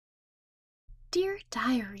Dear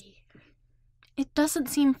Diary, it doesn't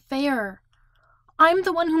seem fair. I'm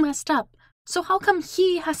the one who messed up, so how come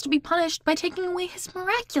he has to be punished by taking away his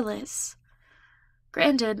miraculous?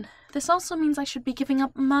 Granted, this also means I should be giving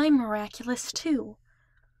up my miraculous too.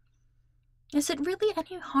 Is it really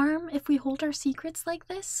any harm if we hold our secrets like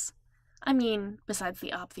this? I mean, besides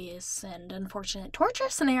the obvious and unfortunate torture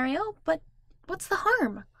scenario, but what's the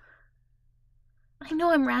harm? I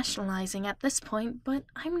know I'm rationalizing at this point, but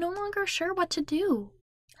I'm no longer sure what to do.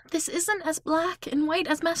 This isn't as black and white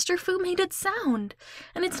as Master Fu made it sound,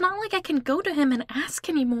 and it's not like I can go to him and ask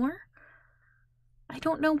anymore. I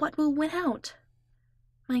don't know what will win out.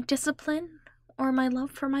 My discipline or my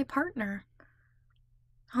love for my partner.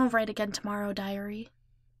 I'll write again tomorrow, Diary.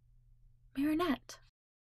 Marinette.